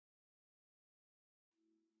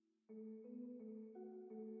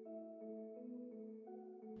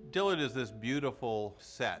Dillard is this beautiful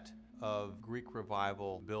set of Greek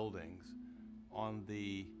Revival buildings on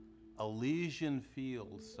the Elysian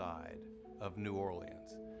Fields side of New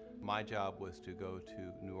Orleans. My job was to go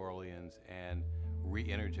to New Orleans and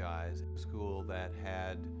re-energize a school that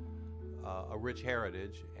had a rich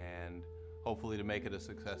heritage and hopefully to make it a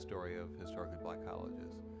success story of historically black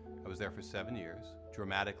colleges. I was there for 7 years,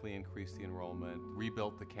 dramatically increased the enrollment,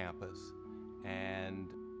 rebuilt the campus, and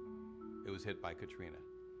it was hit by Katrina.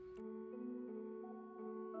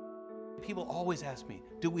 People always ask me,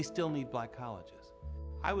 do we still need black colleges?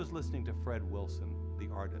 I was listening to Fred Wilson, the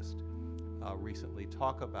artist, recently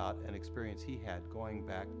talk about an experience he had going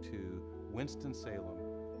back to Winston-Salem,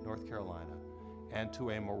 North Carolina, and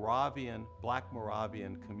to a black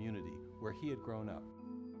Moravian community where he had grown up.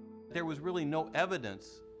 There was really no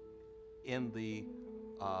evidence in the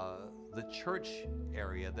church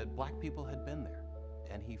area that black people had been there.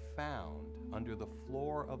 And he found under the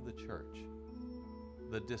floor of the church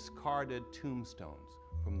the discarded tombstones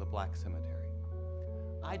from the black cemetery.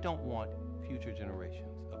 I don't want future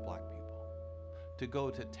generations of black people to go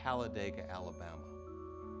to Talladega, Alabama,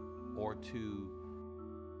 or to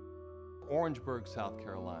Orangeburg, South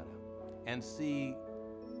Carolina, and see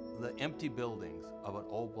the empty buildings of an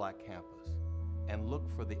old black campus and look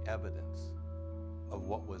for the evidence of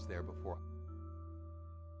what was there before.